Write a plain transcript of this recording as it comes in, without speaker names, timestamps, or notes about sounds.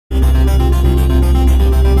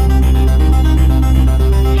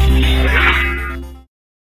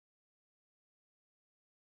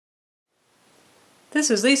This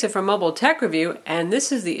is Lisa from Mobile Tech Review, and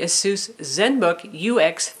this is the Asus Zenbook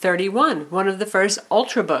UX31, one of the first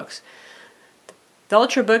Ultrabooks. The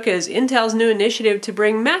Ultrabook is Intel's new initiative to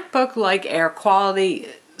bring MacBook-like air quality,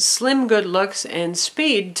 slim good looks, and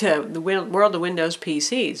speed to the world of Windows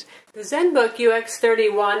PCs. The Zenbook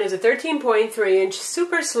UX31 is a 13.3-inch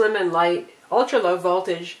super slim and light, ultra-low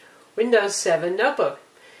voltage Windows 7 notebook.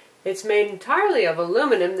 It's made entirely of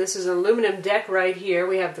aluminum. This is an aluminum deck right here.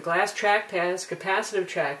 We have the glass trackpad, it's a capacitive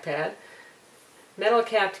trackpad, metal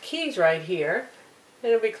capped keys right here.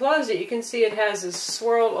 And if we close it, you can see it has a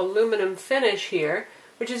swirl aluminum finish here,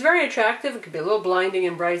 which is very attractive. It could be a little blinding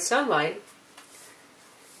in bright sunlight.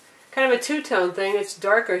 Kind of a two-tone thing. It's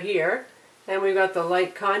darker here. And we've got the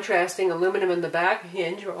light contrasting aluminum in the back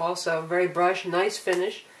hinge, also very brushed, nice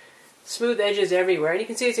finish. Smooth edges everywhere. And you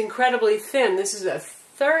can see it's incredibly thin. This is a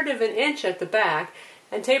 1/3 of an inch at the back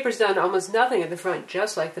and tapers down to almost nothing at the front,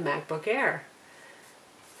 just like the MacBook Air.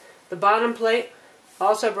 The bottom plate,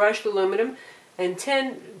 also brushed aluminum, and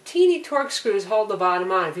 10 teeny Torx screws hold the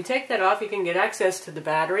bottom on. If you take that off, you can get access to the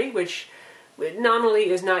battery, which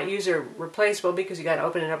nominally is not user replaceable because you got to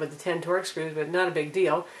open it up with the 10 Torx screws, but not a big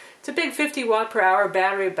deal. It's a big 50 watt per hour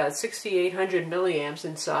battery, about 6,800 milliamps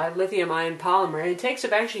inside, lithium ion polymer, and it takes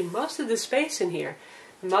up actually most of the space in here.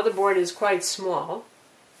 The motherboard is quite small.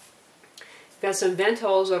 Got some vent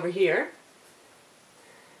holes over here.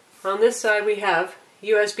 On this side we have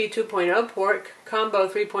USB 2.0 port, combo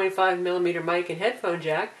 3.5mm mic and headphone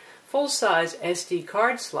jack, full-size SD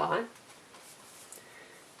card slot.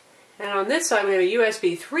 And on this side we have a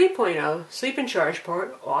USB 3.0 sleep and charge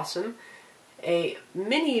port, awesome. A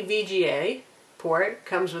mini VGA port,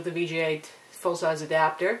 comes with a VGA full-size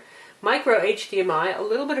adapter. Micro HDMI, a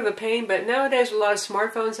little bit of a pain, but nowadays with a lot of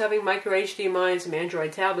smartphones having micro HDMI and some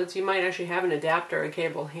Android tablets, you might actually have an adapter or a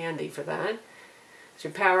cable handy for that. There's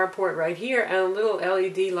your power port right here, and a little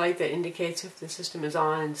LED light that indicates if the system is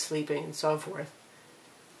on and sleeping and so forth.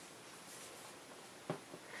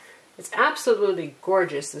 It's absolutely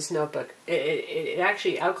gorgeous, this notebook. It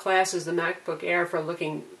actually outclasses the MacBook Air for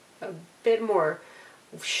looking a bit more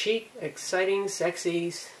chic, exciting,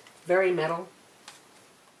 sexy, very metal.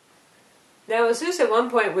 Now, Asus at one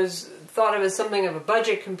point was thought of as something of a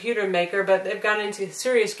budget computer maker, but they've gone into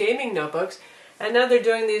serious gaming notebooks, and now they're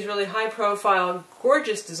doing these really high-profile,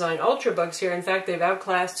 gorgeous design Ultrabooks here. In fact, they've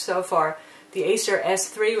outclassed so far the Acer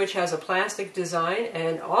S3, which has a plastic design,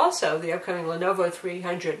 and also the upcoming Lenovo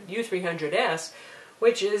U300S,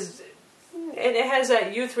 which is, it has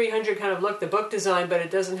that U300 kind of look, the book design, but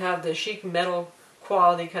it doesn't have the chic metal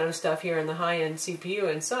quality kind of stuff here in the high-end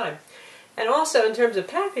CPU inside. And also, in terms of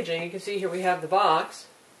packaging, you can see here we have the box.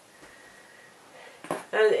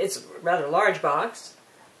 And it's a rather large box.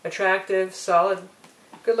 Attractive, solid,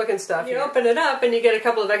 good-looking stuff. You open it up and you get a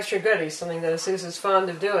couple of extra goodies, something that Asus is fond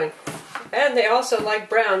of doing. And they also like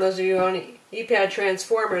brown. Those of you who own an ePad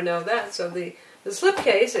Transformer know that. So the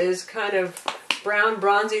slipcase is kind of brown,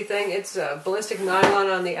 bronzy thing. It's a ballistic nylon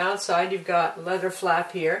on the outside. You've got leather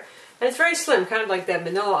flap here. And it's very slim, kind of like that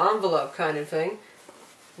manila envelope kind of thing.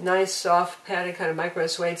 Nice, soft, padded kind of micro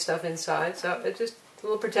suede stuff inside, so it's just a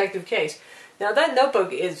little protective case. Now that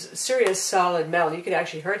notebook is serious solid metal. You could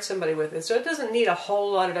actually hurt somebody with it, so it doesn't need a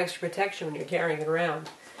whole lot of extra protection when you're carrying it around.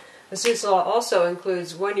 Asus also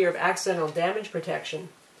includes 1 year of accidental damage protection.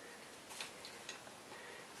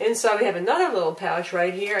 Inside we have another little pouch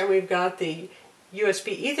right here, and we've got the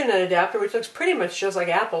USB Ethernet adapter, which looks pretty much just like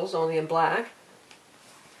Apple's, only in black.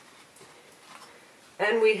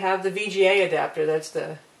 And we have the VGA adapter, that's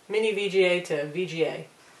the mini VGA to VGA,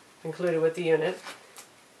 included with the unit.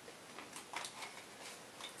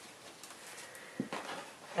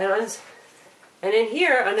 And in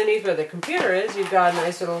here, underneath where the computer is, you've got a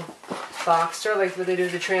nice little box, sort of like where they do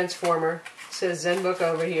the Transformer. It says Zenbook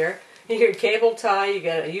over here. You get a cable tie, you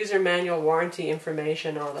get a user manual, warranty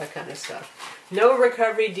information, all that kind of stuff. No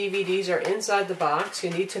recovery DVDs are inside the box. You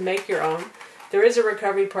need to make your own. There is a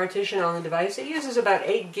recovery partition on the device. It uses about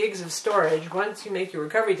 8 gigs of storage. Once you make your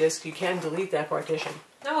recovery disk, you can delete that partition.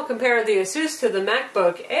 Now we'll compare the Asus to the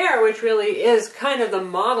MacBook Air, which really is kind of the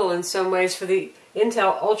model in some ways for the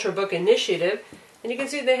Intel Ultrabook initiative. And you can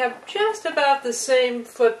see they have just about the same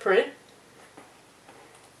footprint.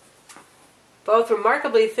 Both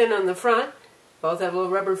remarkably thin on the front. Both have little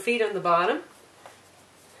rubber feet on the bottom.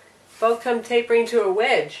 Both come tapering to a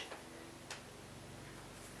wedge.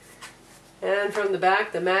 And from the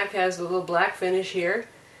back, the Mac has a little black finish here,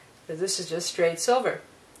 but this is just straight silver.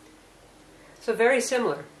 So very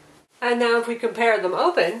similar. And now if we compare them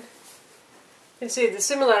open, you can see the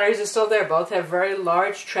similarities are still there. Both have very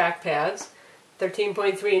large trackpads,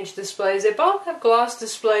 13.3-inch displays. They both have gloss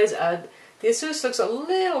displays, The Asus looks a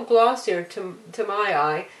little glossier to my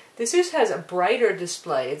eye. The Asus has a brighter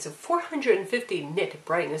display. It's a 450 nit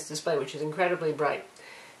brightness display, which is incredibly bright.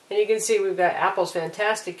 And you can see we've got Apple's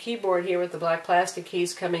fantastic keyboard here with the black plastic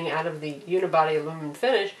keys coming out of the unibody aluminum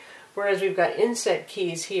finish, whereas we've got inset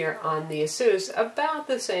keys here on the Asus, about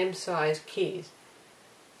the same size keys.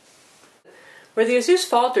 Where the Asus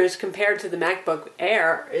falters compared to the MacBook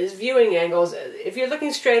Air is viewing angles. If you're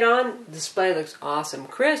looking straight on, the display looks awesome.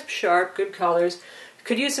 Crisp, sharp, good colors.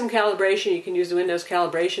 Could use some calibration. You can use the Windows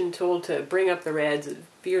calibration tool to bring up the reds. It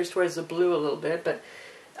veers towards the blue a little bit, but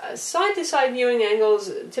side-to-side viewing angles,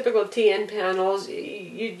 typical TN panels,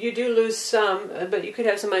 you do lose some, but you could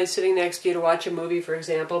have somebody sitting next to you to watch a movie, for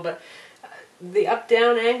example, but the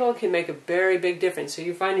up-down angle can make a very big difference, so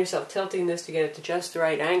you find yourself tilting this to get it to just the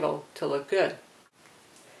right angle to look good.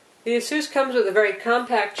 The Asus comes with a very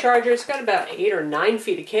compact charger. It's got about 8 or 9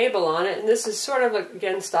 feet of cable on it, and this is sort of,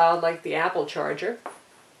 again, styled like the Apple charger.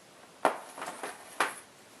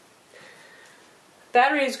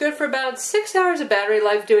 Battery is good for about 6 hours of battery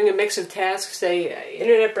life doing a mix of tasks, say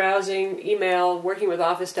internet browsing, email, working with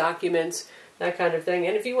Office documents, that kind of thing.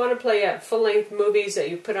 And if you want to play full-length movies that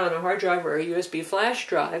you put on a hard drive or a USB flash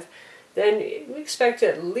drive, then we expect to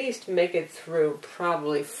at least make it through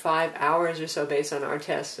probably 5 hours or so based on our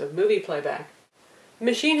tests of movie playback. The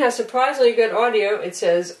machine has surprisingly good audio. It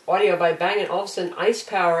says audio by Bang & Olufsen Ice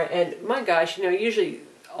Power, and my gosh, you know, usually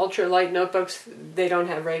ultra-light notebooks, they don't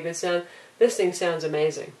have very good sound. This thing sounds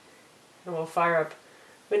amazing. And we'll fire up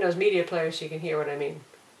Windows Media Player so you can hear what I mean.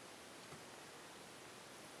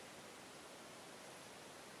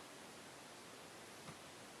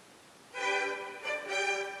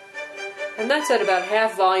 And that's at about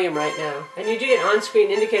half volume right now. And you do get on-screen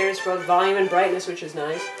indicators for both volume and brightness, which is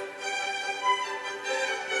nice.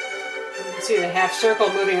 You can see the half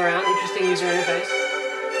circle moving around, interesting user interface.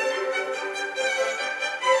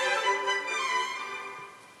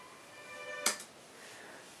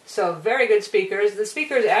 So very good speakers. The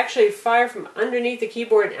speakers actually fire from underneath the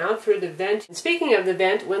keyboard and out through the vent. And speaking of the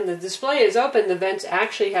vent, when the display is open, the vents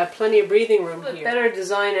actually have plenty of breathing room here. Better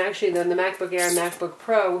design actually than the MacBook Air and MacBook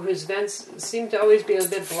Pro, whose vents seem to always be a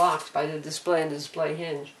bit blocked by the display and the display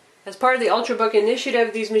hinge. As part of the Ultrabook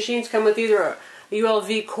initiative, these machines come with either a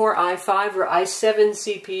ULV Core i5 or i7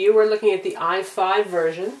 CPU. We're looking at the i5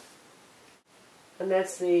 version, and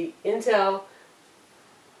that's the Intel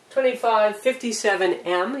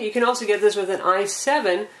 2557M. You can also get this with an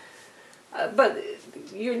i7, but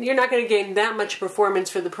you're not going to gain that much performance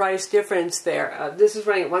for the price difference there. This is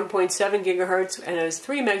running at 1.7 gigahertz and it has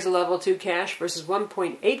 3 megs of level 2 cache versus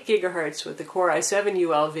 1.8 gigahertz with the Core i7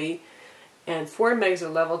 ULV and 4 megs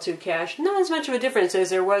of level 2 cache. Not as much of a difference as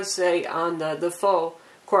there was, say, on the full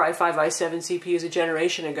Core i5 i7 CPUs a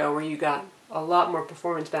generation ago, where you got a lot more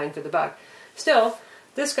performance bang for the buck. Still,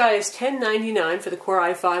 this guy is $10.99 for the Core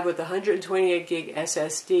i5 with 128 gig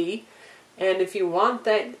SSD, and if you want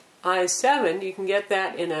that i7, you can get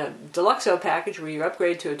that in a Deluxo package where you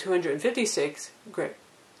upgrade to a 256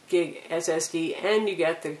 gig SSD and you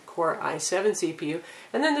get the Core i7 CPU.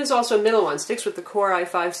 And then there's also a middle one, sticks with the Core i5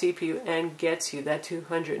 CPU and gets you that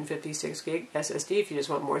 256 gig SSD if you just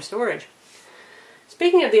want more storage.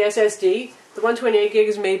 Speaking of the SSD, the 128 gig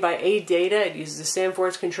is made by ADATA. It uses a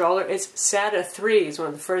SandForce controller. It's SATA 3. It's one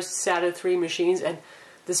of the first SATA 3 machines, and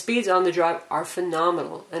the speeds on the drive are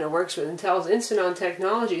phenomenal. And it works with Intel's Instant-On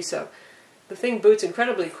technology, so the thing boots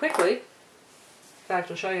incredibly quickly. In fact,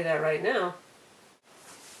 I'll show you that right now.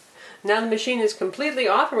 Now the machine is completely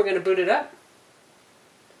off, and we're going to boot it up.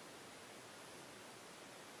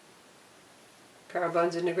 Power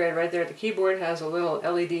button's integrated right there at the keyboard. It has a little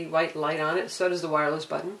LED white light on it. So does the wireless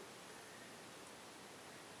button.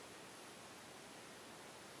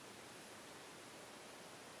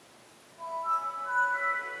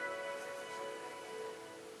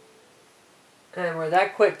 And we're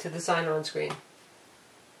that quick to the sign-on screen.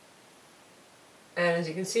 And as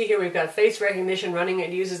you can see here, we've got face recognition running. It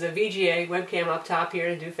uses the VGA webcam up top here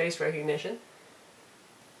to do face recognition.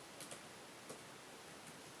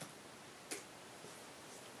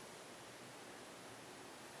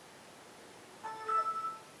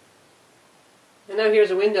 And now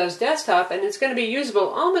here's a Windows desktop, and it's going to be usable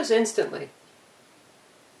almost instantly.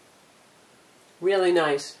 Really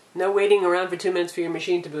nice. No waiting around for 2 minutes for your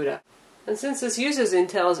machine to boot up. And since this uses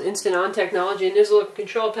Intel's Instant-On technology, and there's a little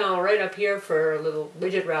control panel right up here for a little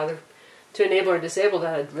widget rather to enable or disable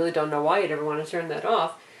that, I really don't know why you'd ever want to turn that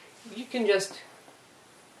off. You can just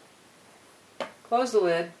close the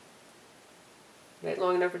lid, wait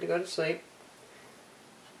long enough for it to go to sleep,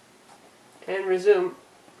 and resume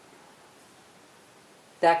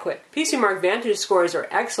that quick. PC Mark Vantage scores are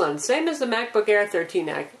excellent, same as the MacBook Air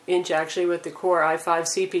 13-inch actually with the Core i5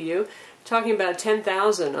 CPU. Talking about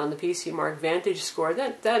 10,000 on the PC Mark Vantage score.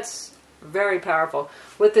 That's very powerful.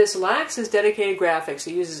 What this lacks is dedicated graphics.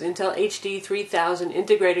 It uses Intel UX30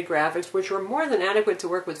 integrated graphics, which are more than adequate to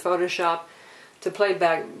work with Photoshop, to play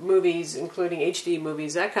back movies, including HD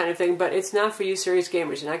movies, that kind of thing, but it's not for you serious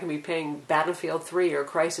gamers. You're not going to be paying Battlefield 3 or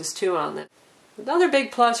Crysis 2 on that. Another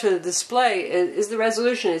big plus for the display is the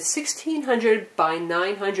resolution. It's 1600 by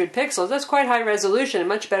 900 pixels. That's quite high resolution and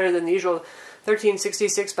much better than the usual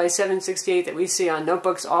 1366 by 768 that we see on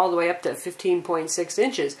notebooks all the way up to 15.6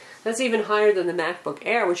 inches. That's even higher than the MacBook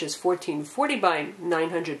Air, which is 1440 by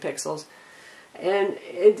 900 pixels. And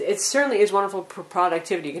it certainly is wonderful for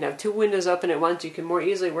productivity. You can have two windows open at once. You can more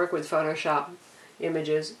easily work with Photoshop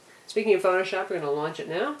images. Speaking of Photoshop, we're going to launch it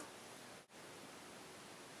now.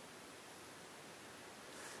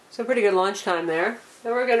 So pretty good launch time there.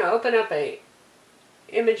 Then we're going to open up a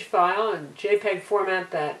image file in JPEG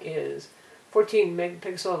format that is 14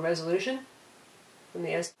 megapixel resolution from the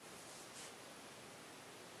SD.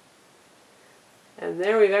 And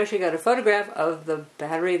there we've actually got a photograph of the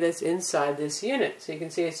battery that's inside this unit. So you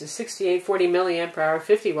can see it's a 6840 milliamp per hour,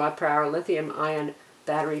 50 watt per hour lithium ion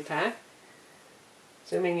battery pack.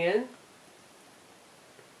 Zooming in.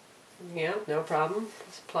 Yeah, no problem.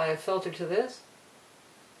 Let's apply a filter to this.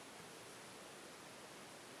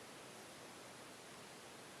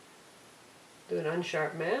 Do an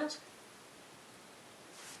unsharp mask.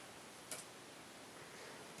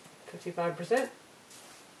 55%.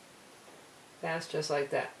 Fast, just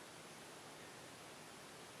like that.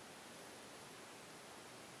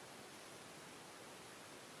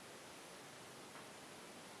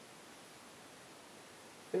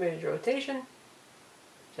 Image rotation,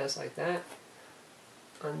 just like that.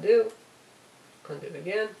 Undo, undo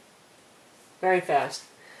again. Very fast.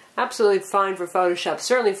 Absolutely fine for Photoshop,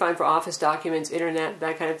 certainly fine for office documents, internet,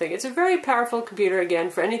 that kind of thing. It's a very powerful computer,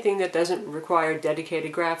 again, for anything that doesn't require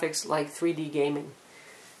dedicated graphics like 3D gaming.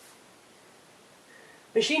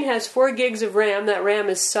 Machine has 4 gigs of RAM. That RAM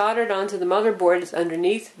is soldered onto the motherboard. It's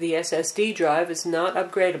underneath the SSD drive. It's not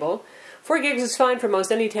upgradable. 4 gigs is fine for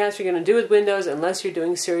most any task you're going to do with Windows unless you're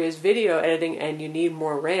doing serious video editing and you need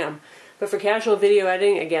more RAM. But for casual video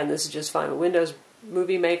editing, again, this is just fine. Windows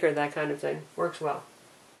Movie Maker, that kind of thing. Works well.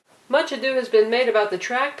 Much ado has been made about the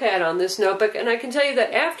trackpad on this notebook, and I can tell you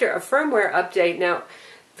that after a firmware update, now,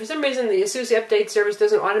 for some reason the Asus update service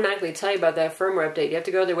doesn't automatically tell you about that firmware update. You have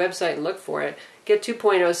to go to their website and look for it. Get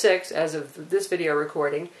 2.06 as of this video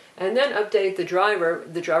recording, and then update the driver.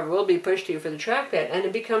 The driver will be pushed to you for the trackpad, and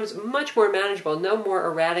it becomes much more manageable, no more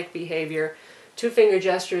erratic behavior. 2-finger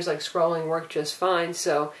gestures like scrolling work just fine,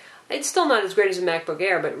 so it's still not as great as the MacBook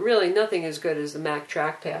Air, but really nothing as good as the Mac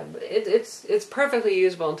trackpad. It's perfectly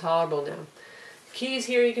usable and tolerable now. Keys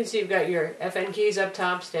here, you can see you've got your FN keys up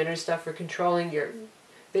top, standard stuff for controlling your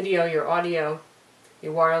video, your audio,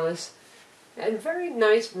 your wireless, and very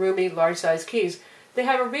nice, roomy, large-sized keys. They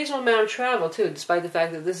have a reasonable amount of travel, too, despite the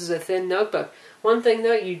fact that this is a thin notebook. One thing,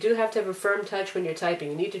 though, you do have to have a firm touch when you're typing.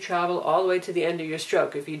 You need to travel all the way to the end of your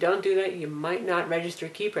stroke. If you don't do that, you might not register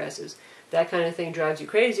key presses. That kind of thing drives you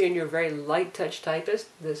crazy, and you're a very light touch typist.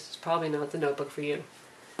 This is probably not the notebook for you.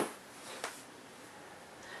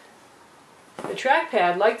 The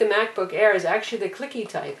trackpad, like the MacBook Air, is actually the clicky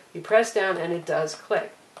type. You press down and it does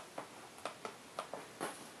click.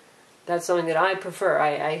 That's something that I prefer.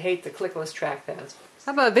 I hate the clickless trackpads.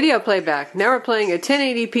 How about video playback? Now we're playing a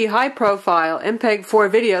 1080p high-profile MPEG-4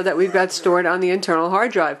 video that we've got stored on the internal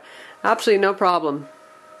hard drive. Absolutely no problem.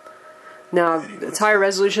 Now, it's higher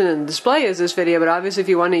resolution than the display is this video, but obviously if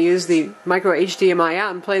you want to use the micro HDMI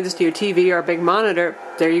out and play this to your TV or a big monitor,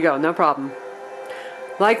 there you go, no problem.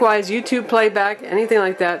 Likewise, YouTube playback, anything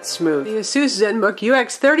like that, smooth. The Asus Zenbook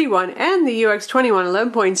UX31 and the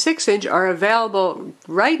UX21 11.6-inch are available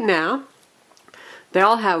right now. They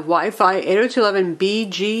all have Wi-Fi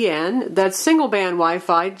 802.11bgn. That's single-band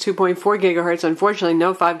Wi-Fi, 2.4 gigahertz. Unfortunately,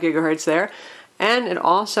 no 5 gigahertz there. And it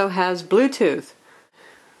also has Bluetooth.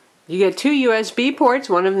 You get 2 USB ports.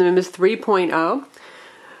 One of them is 3.0.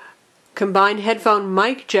 Combined headphone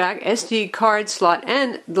mic jack, SD card slot,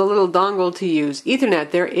 and the little dongle to use.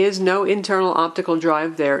 Ethernet. There is no internal optical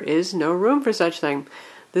drive. There is no room for such thing.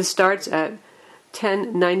 This starts at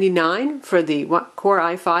 $10.99 for the Core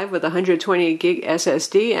i5 with 128 gig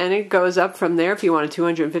SSD, and it goes up from there if you want a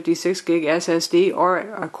 256 gig SSD or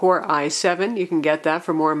a Core i7. You can get that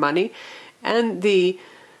for more money. And the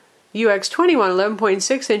UX21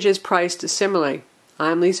 11.6 inch is priced similarly.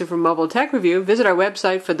 I'm Lisa from Mobile Tech Review. Visit our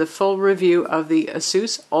website for the full review of the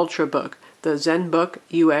Asus Ultrabook, the Zenbook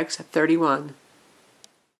UX31.